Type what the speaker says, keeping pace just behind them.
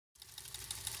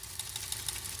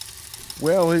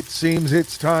Well, it seems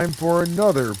it's time for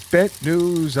another Bet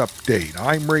News Update.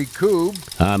 I'm Ray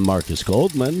Koob. I'm Marcus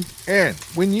Goldman. And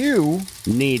when you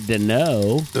need to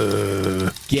know,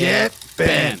 get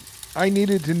bent. I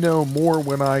needed to know more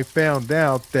when I found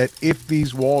out that If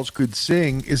These Walls Could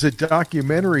Sing is a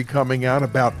documentary coming out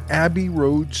about Abbey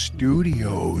Road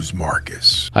Studios,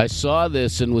 Marcus. I saw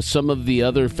this, and with some of the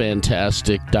other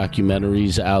fantastic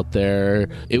documentaries out there,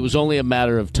 it was only a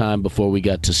matter of time before we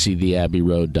got to see the Abbey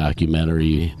Road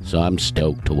documentary, so I'm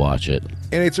stoked to watch it.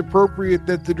 And it's appropriate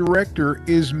that the director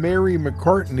is Mary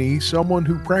McCartney, someone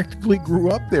who practically grew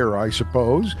up there, I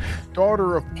suppose.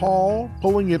 Daughter of Paul,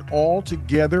 pulling it all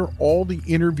together, all the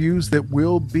interviews that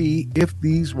will be If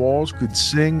These Walls Could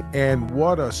Sing, and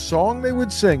what a song they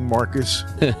would sing, Marcus.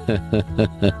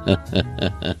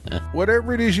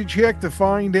 Whatever it is you check to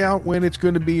find out when it's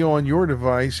going to be on your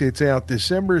device, it's out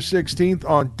December 16th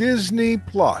on Disney+.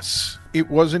 It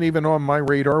wasn't even on my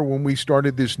radar when we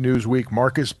started this news week,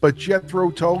 Marcus, but Jethro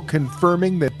Tull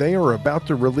confirming that they are about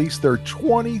to release their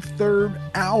 23rd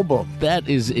album. That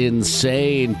is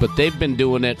insane, but they've been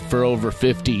doing it for over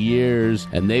 50 years,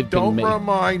 and they've been... Don't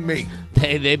remind me.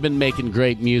 They've been making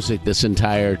great music this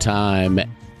entire time.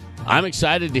 I'm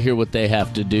excited to hear what they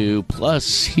have to do.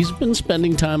 Plus, he's been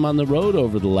spending time on the road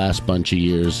over the last bunch of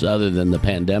years. Other than the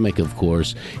pandemic, of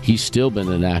course, he's still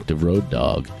been an active road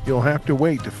dog. You'll have to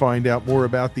wait to find out more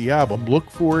about the album. Look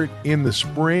for it in the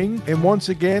spring. And once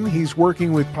again, he's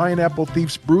working with Pineapple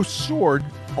Thief's Bruce Sword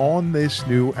on this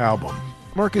new album.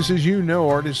 Marcus, as you know,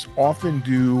 artists often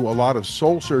do a lot of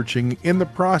soul-searching in the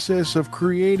process of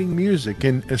creating music,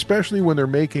 and especially when they're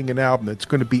making an album that's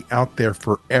going to be out there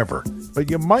forever.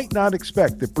 But you might not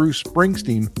expect that Bruce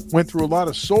Springsteen went through a lot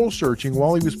of soul-searching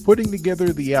while he was putting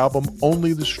together the album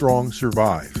Only the Strong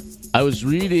Survive. I was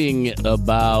reading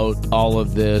about all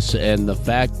of this, and the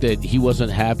fact that he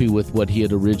wasn't happy with what he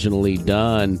had originally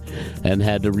done and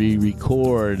had to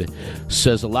re-record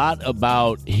says a lot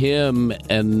about him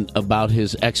and about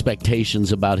his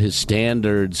expectations, about his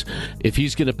standards. If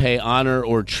he's going to pay honor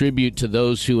or tribute to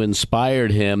those who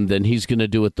inspired him, then he's going to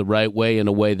do it the right way, in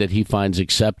a way that he finds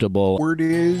acceptable. Word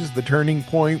is, the turning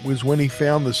point was when he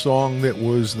found the song that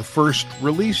was the first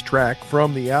release track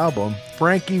from the album,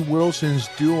 Frankie Wilson's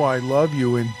Do I Love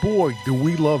You, and boy, do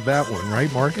we love that one,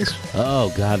 right, Marcus?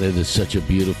 Oh, God, it is such a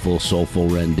beautiful, soulful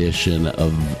rendition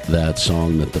of that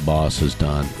song that the boss has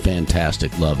done.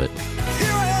 Fantastic. Love it. Here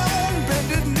I am,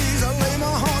 bended knees, I lay my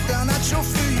heart down at your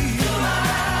feet.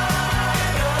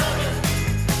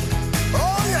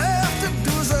 All you have to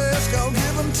do is ask, I'll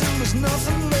give them till there's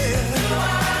nothing left.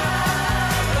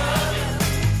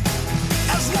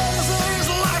 As long as there is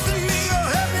life in me, your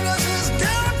happiness is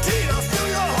guaranteed. I'll fill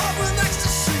your heart with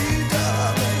ecstasy,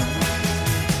 darling.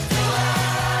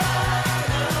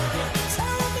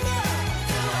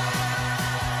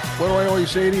 What do I always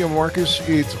say to you, Marcus?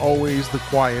 It's always the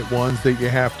quiet ones that you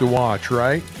have to watch,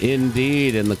 right?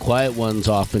 Indeed, and the quiet ones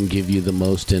often give you the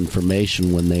most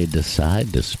information when they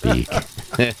decide to speak.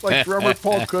 Like drummer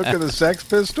Paul Cook of the Sex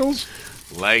Pistols?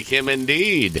 Like him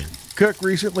indeed. Cook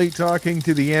recently talking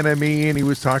to the NME, and he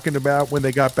was talking about when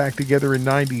they got back together in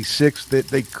 96 that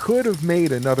they could have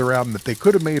made another album, that they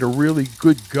could have made a really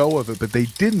good go of it, but they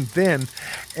didn't then.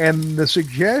 And the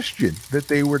suggestion that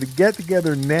they were to get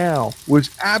together now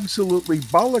was absolutely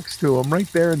bollocks to him. Right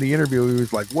there in the interview, he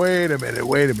was like, wait a minute,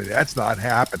 that's not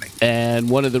happening. And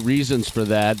one of the reasons for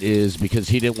that is because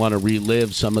he didn't want to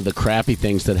relive some of the crappy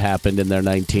things that happened in their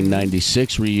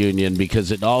 1996 reunion,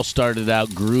 because it all started out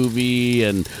groovy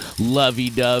and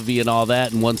lovey-dovey and all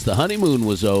that, and once the honeymoon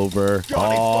was over,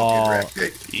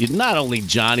 not only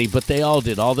Johnny, but they all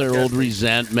did. All their old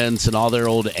resentments and all their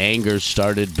old angers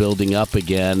started building up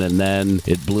again, and then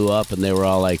it blew up, and they were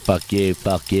all like, fuck you,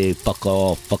 fuck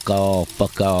off, fuck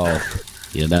off.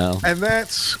 You know? And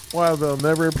that's why they'll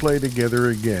never play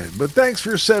together again. But thanks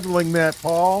for settling that,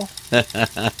 Paul.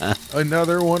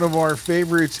 Another one of our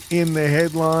favorites in the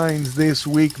headlines this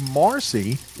week,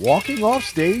 Marcy, walking off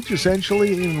stage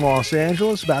essentially in Los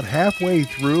Angeles about halfway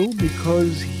through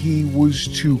because he was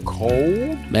too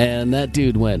cold. Man, that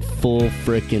dude went full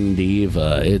frickin'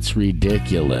 diva. It's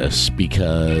ridiculous,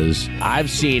 because I've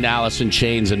seen Alice in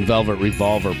Chains and Velvet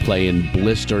Revolver play in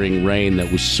blistering rain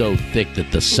that was so thick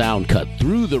that the sound cut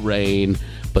through the rain,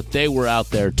 but they were out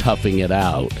there toughing it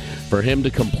out. For him to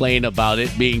complain about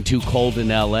it being too cold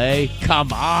in L.A.,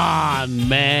 come on,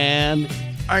 man.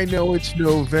 I know it's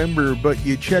November, but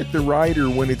you checked the rider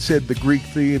when it said the Greek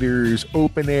Theater's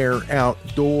open air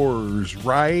outdoors,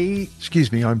 right?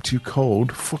 Excuse me, I'm too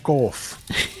cold. Fuck off.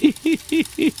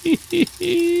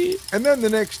 And then the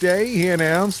next day, he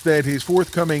announced that his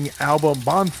forthcoming album,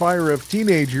 Bonfire of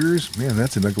Teenagers, man,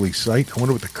 that's an ugly sight. I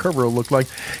wonder what the cover will look like.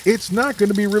 It's not going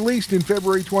to be released in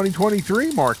February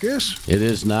 2023, Marcus. It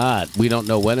is not. We don't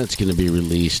know when it's going to be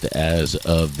released as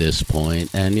of this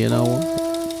point. And you know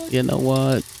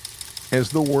what? As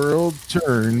the World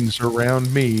Turns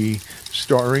Around Me,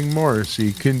 starring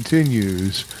Morrissey,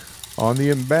 continues on the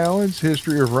Imbalanced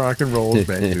History of Rock and Roll's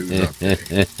Bad News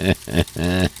Update.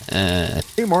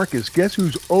 Hey, Marcus, guess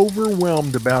who's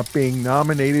overwhelmed about being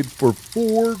nominated for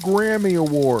 4 Grammy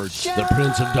Awards? The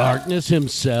Prince of Darkness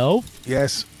himself?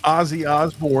 Yes, Ozzy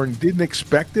Osbourne. Didn't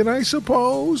expect it, I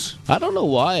suppose. I don't know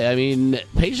why. I mean,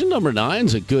 Patient Number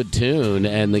 9's a good tune,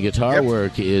 and the guitar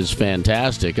work is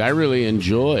fantastic. I really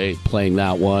enjoy playing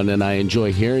that one, and I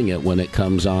enjoy hearing it when it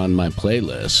comes on my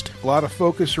playlist. A lot of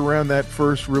focus around that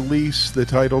first release, the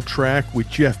title track with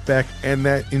Jeff Beck, and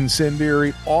that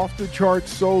incendiary off-the-chart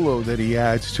solo that he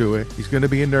adds to it. He's going to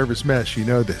be a nervous mess. You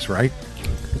know this, right?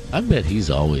 I bet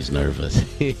he's always nervous.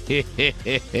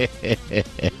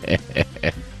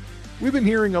 We've been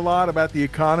hearing a lot about the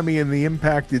economy and the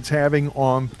impact it's having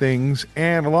on things,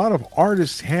 and a lot of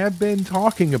artists have been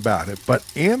talking about it, but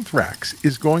Anthrax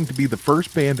is going to be the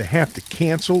first band to have to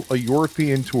cancel a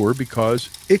European tour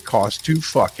because it costs too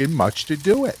fucking much to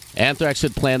do it. Anthrax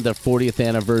had planned their 40th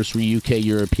anniversary UK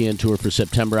European tour for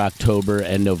September, October,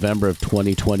 and November of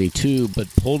 2022, but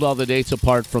pulled all the dates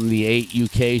apart from the 8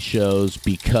 UK shows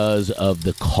because of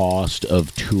the cost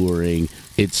of touring.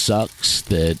 It sucks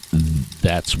that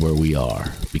that's where we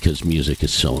are because music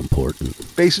is so important.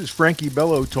 Bassist Frankie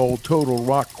Bello told Total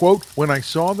Rock, quote, "When I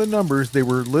saw the numbers, they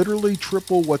were literally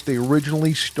triple what they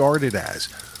originally started as.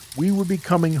 We would be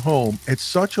coming home at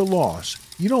such a loss.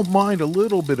 You don't mind a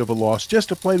little bit of a loss just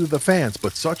to play to the fans,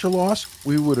 but such a loss,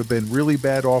 we would have been really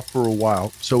bad off for a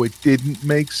while, so it didn't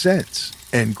make sense."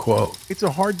 End quote. It's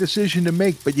a hard decision to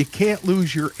make, but you can't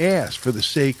lose your ass for the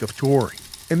sake of touring.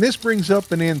 And this brings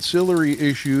up an ancillary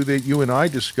issue that you and I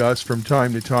discuss from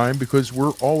time to time because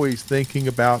we're always thinking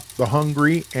about the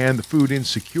hungry and the food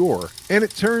insecure. And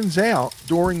it turns out,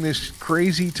 during this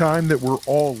crazy time that we're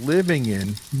all living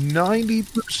in,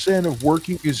 90% of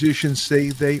working musicians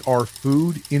say they are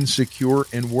food insecure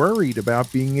and worried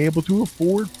about being able to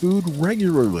afford food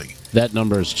regularly. That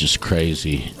number is just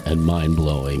crazy and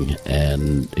mind-blowing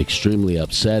and extremely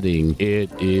upsetting. It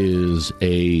is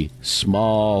a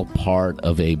small part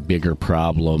of a bigger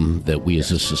problem that we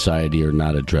as a society are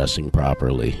not addressing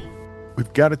properly.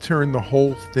 We've got to turn the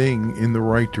whole thing in the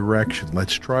right direction.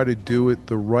 Let's try to do it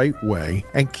the right way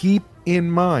and keep in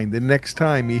mind the next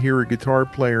time you hear a guitar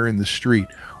player in the street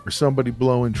or somebody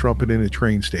blowing trumpet in a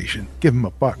train station, give them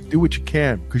a buck. Do what you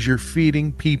can because you're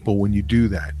feeding people when you do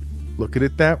that. Look at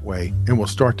it that way, and we'll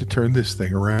start to turn this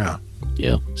thing around.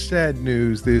 Yeah. Sad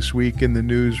news this week in the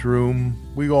newsroom.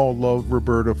 We all love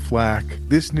Roberta Flack.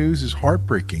 This news is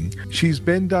heartbreaking. She's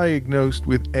been diagnosed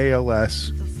with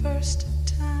ALS. The first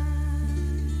time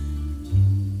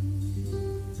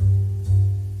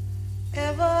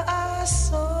ever I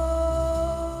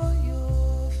saw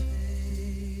your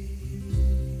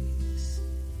face,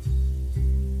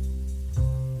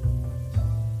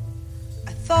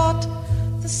 I thought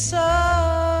the sun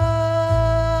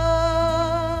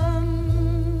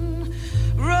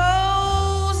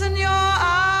rose in your eyes,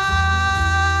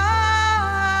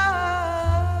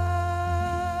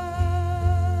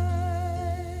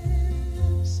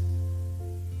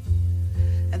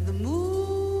 and the moon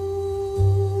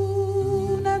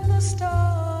and the stars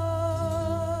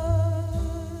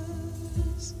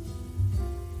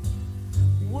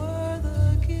were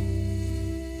the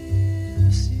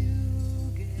gifts you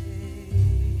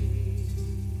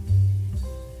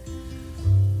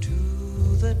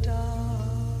the dark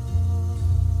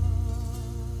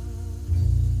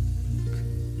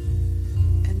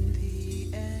and the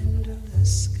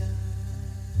endless sky.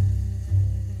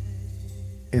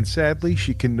 And sadly,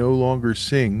 she can no longer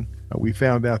sing. We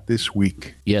found out this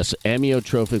week. Yes,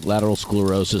 amyotrophic lateral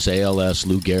sclerosis, ALS,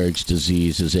 Lou Gehrig's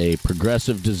disease, is a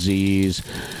progressive disease,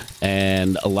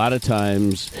 and a lot of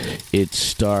times it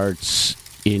starts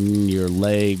in your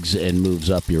legs and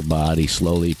moves up your body,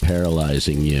 slowly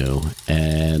paralyzing you.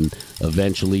 And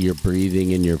eventually your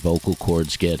breathing and your vocal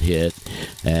cords get hit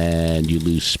and you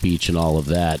lose speech and all of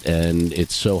that. And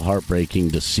it's so heartbreaking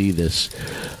to see this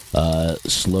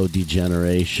slow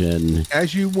degeneration.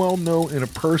 As you well know in a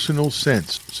personal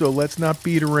sense, so let's not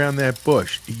beat around that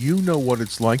bush. You know what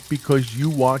it's like because you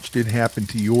watched it happen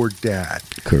to your dad.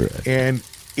 Correct. And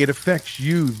it affects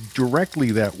you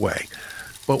directly that way.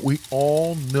 but we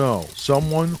all know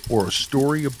someone or a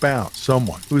story about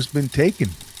someone who's been taken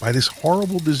by this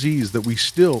horrible disease that we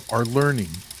still are learning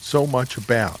so much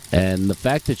about. And the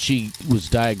fact that she was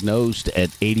diagnosed at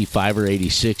 85 or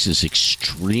 86 is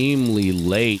extremely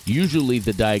late. Usually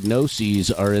the diagnoses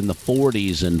are in the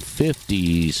 40s and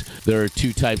 50s. There are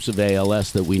two types of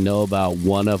ALS that we know about.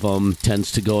 One of them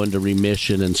tends to go into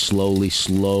remission and slowly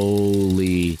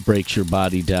breaks your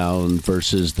body down,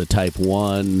 versus the type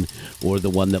 1, or the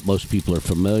one that most people are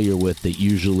familiar with, that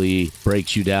usually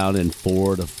breaks you down in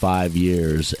 4 to 5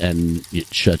 years and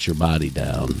it shuts your body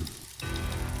down.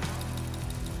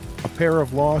 A pair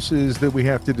of losses that we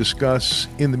have to discuss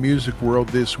in the music world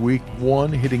this week.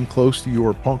 One hitting close to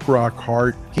your punk rock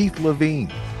heart. Keith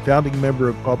Levine, founding member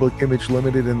of Public Image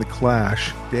Limited and The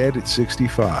Clash, dead at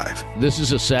 65. This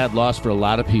is a sad loss for a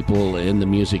lot of people in the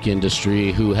music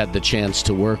industry who had the chance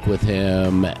to work with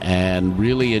him and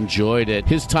really enjoyed it.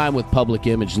 His time with Public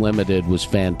Image Limited was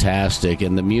fantastic,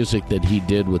 and the music that he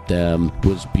did with them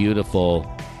was beautiful.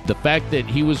 The fact that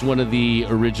he was one of the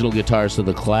original guitarists of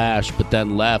The Clash, but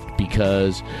then left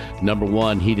because, number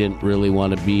one, he didn't really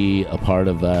want to be a part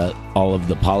of all of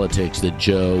the politics that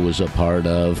Joe was a part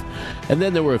of. And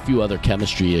then there were a few other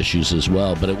chemistry issues as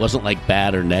well, but it wasn't like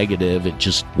bad or negative. It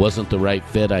just wasn't the right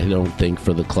fit, I don't think,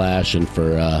 for The Clash and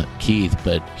for Keith.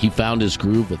 But he found his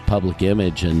groove with Public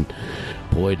Image, and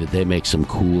boy, did they make some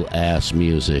cool-ass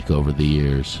music over the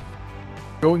years.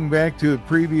 Going back to the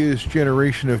previous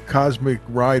generation of Cosmic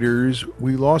Riders,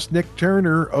 we lost Nick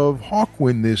Turner of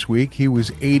Hawkwind this week. He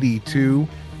was 82.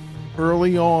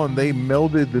 Early on, they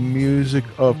melded the music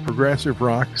of progressive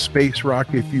rock, space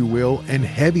rock, if you will, and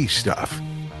heavy stuff.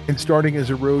 And starting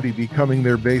as a roadie, becoming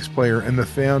their bass player and the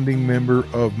founding member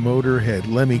of Motorhead,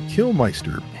 Lemmy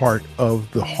Kilmister, part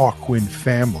of the Hawkwind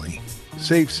family.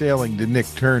 Safe sailing to Nick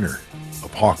Turner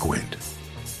of Hawkwind.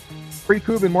 Ray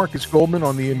Koob and Marcus Goldman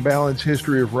on the Imbalanced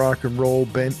History of Rock and Roll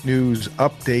Bent News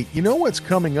Update. You know what's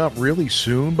coming up really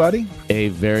soon, buddy? A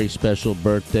very special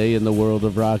birthday in the world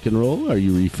of rock and roll, are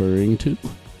you referring to?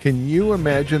 Can you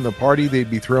imagine the party they'd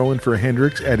be throwing for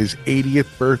Hendrix at his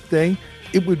 80th birthday?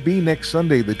 It would be next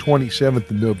Sunday, the 27th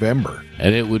of November.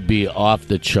 And it would be off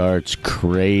the charts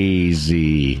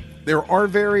crazy. There are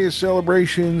various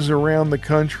celebrations around the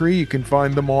country. You can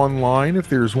find them online if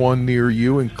there's one near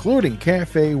you, including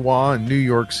Cafe Wa in New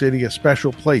York City, a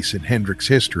special place in Hendrix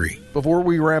history. Before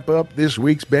we wrap up this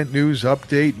week's Bent News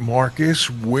Update, Marcus,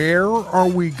 where are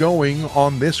we going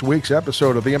on this week's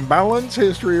episode of the Imbalanced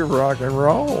History of Rock and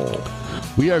Roll?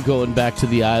 We are going back to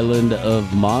the island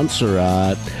of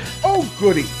Montserrat. Oh,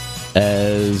 goody.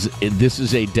 As this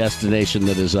is a destination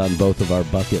that is on both of our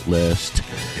bucket list.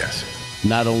 Yes.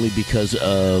 Not only because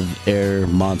of Air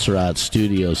Montserrat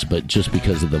Studios, but just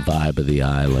because of the vibe of the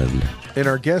island. And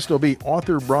our guest will be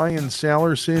author Brian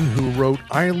Salerson, who wrote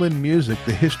Island Music,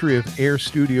 The History of Air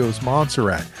Studios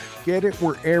Montserrat. Get it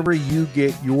wherever you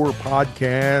get your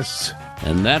podcasts.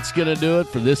 And that's going to do it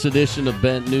for this edition of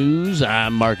Bent News.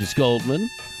 I'm Marcus Goldman.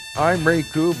 I'm Ray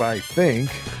Koob, I think.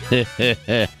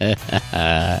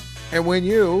 And when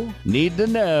you need to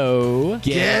know,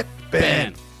 get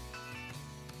bent.